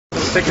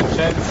second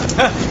chance.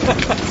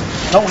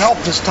 No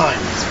help this time.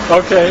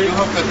 Okay. You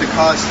hope that the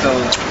car is still...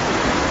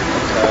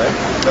 Okay,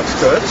 that's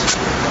good.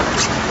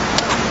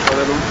 A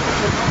little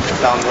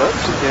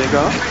downwards. Here you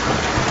go.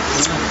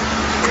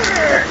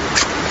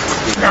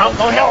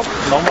 No help.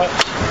 No much.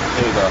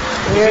 Here you go.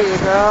 There you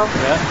go.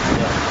 Yeah?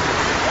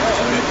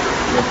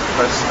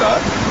 Press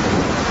start.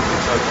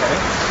 It's okay.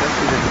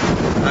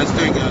 I was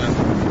doing a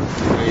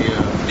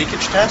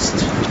leakage test.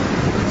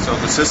 So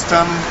the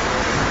system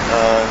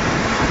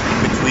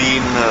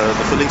between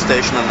the filling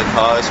station and the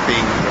car is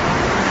being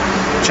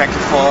checked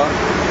for.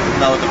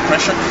 Now the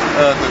pressure,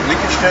 the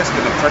leakage test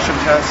and the pressure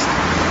test.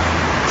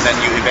 Then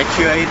you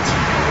evacuate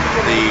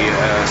the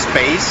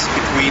space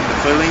between the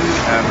filling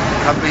and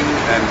coupling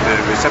and the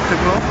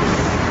receptacle.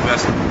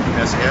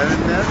 There's air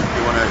in there.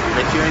 You want to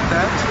evacuate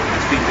that.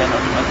 It's being done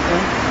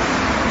automatically.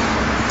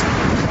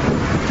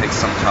 It takes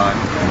some time.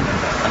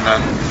 And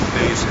then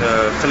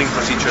the filling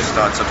procedure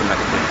starts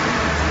automatically.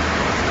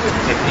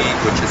 Technique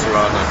which is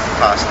rather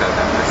faster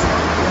than this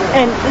one.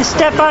 And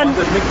Stefan,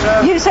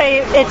 you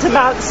say it's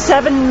about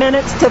 7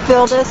 minutes to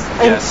fill this?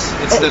 Yes,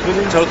 it's the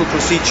total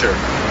procedure.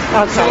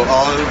 Okay. So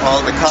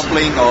all the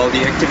coupling, all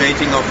the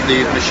activating of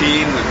the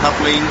machine, the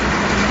coupling,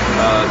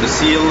 the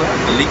seal,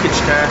 the leakage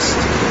test,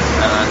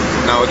 and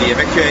now the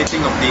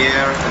evacuating of the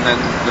air, and then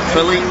the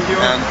filling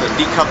and the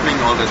decoupling,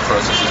 all this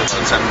process is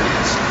about 7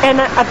 minutes. And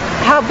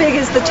how big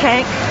is the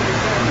tank?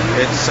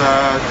 It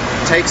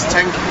takes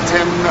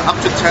up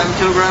to 10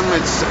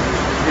 kilograms.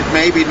 It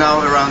may be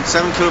now around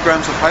 7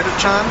 kilograms of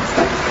hydrogen,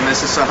 and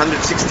this is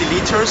 160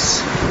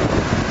 liters,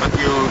 but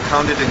you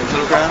count it in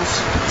kilograms.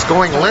 It's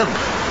going limp.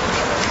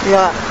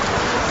 Yeah.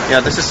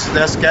 Yeah,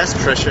 there's gas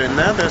pressure in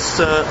there. There's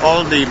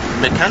all the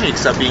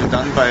mechanics are being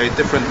done by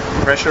different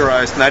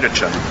pressurized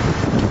nitrogen.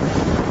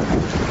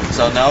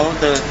 So now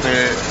the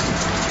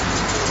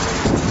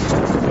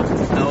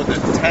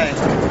tank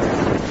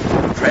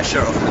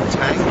pressure of the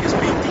tank is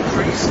being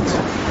decreased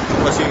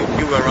because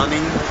you were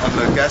running on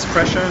the gas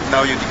pressure.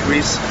 Now you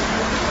decrease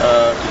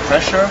the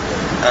pressure,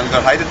 and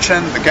the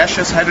hydrogen, the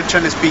gaseous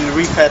hydrogen, is being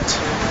refed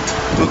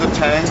to the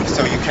tank,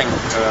 so you can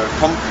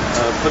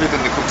put it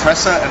in the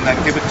compressor and then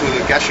give it to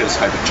the gaseous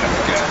hydrogen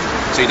again.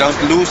 So you don't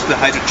lose the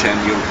hydrogen,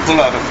 you pull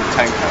out of the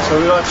tank. So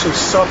you don't actually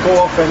suck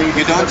off any...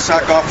 You don't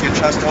suck off, you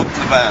just open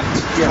the vent,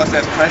 because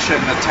there's pressure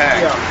in the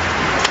tank. Yeah.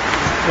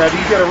 Now, do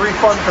you get a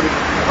refund for the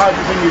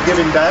hydrogen you're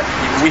giving back?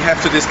 We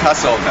have to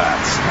discuss all that.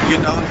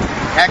 You don't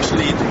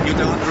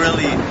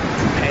really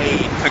pay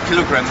per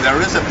kilogram.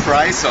 There is a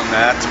price on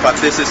that, but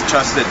this is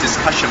just a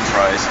discussion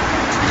price.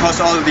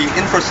 Because all the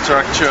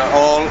infrastructure,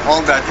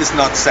 all that is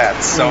not set.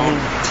 So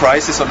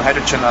prices on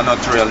hydrogen are not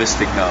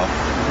realistic now.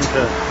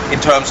 Okay. In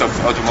terms of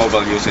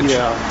automobile usage.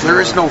 Yeah. There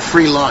is no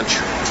free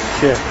lunch.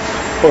 Yeah.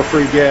 Or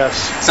free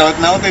gas. So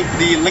now the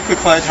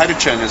liquefied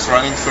hydrogen is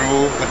running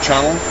through the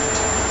channel.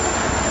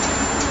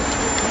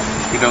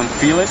 You don't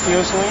feel it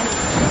usually.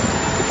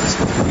 It's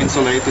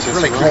insulated. It's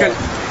really cold.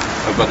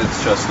 But it's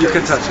just... You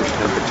can touch it.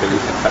 Temperature,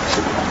 you can touch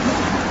it.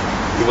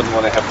 You wouldn't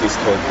want to have these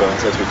cold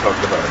burns as we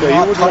talked about.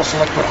 Yeah, you would touch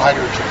liquid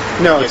hydrogen.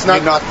 No, it's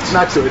not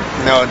good.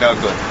 No, no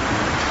good.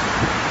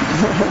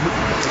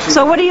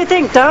 So what do you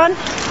think, Don?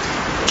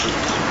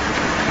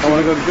 I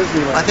want to go to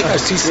Disneyland. I think I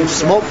see some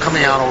smoke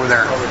coming out over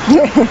there.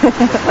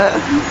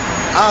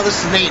 Oh, this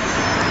is neat.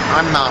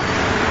 I'm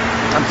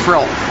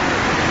thrilled.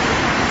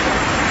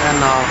 And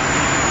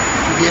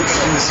it'd be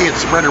interesting to see it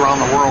spread around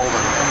the world.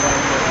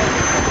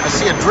 I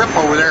see a drip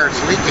over there.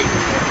 It's leaking.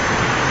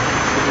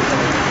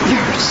 You're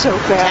so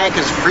The bad. tank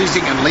is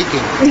freezing and leaking.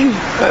 It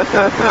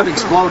could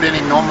explode any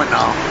moment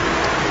now.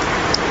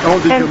 All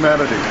the And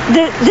humanity.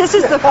 This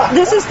is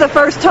the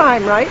first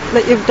time, right,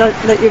 that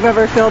you've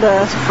ever filled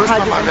a First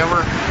time hydrogen? I've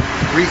ever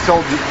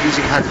refilled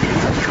using hydrogen.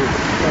 That's true.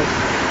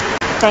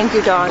 Thank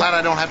you, Don. Glad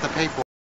I don't have to pay for it.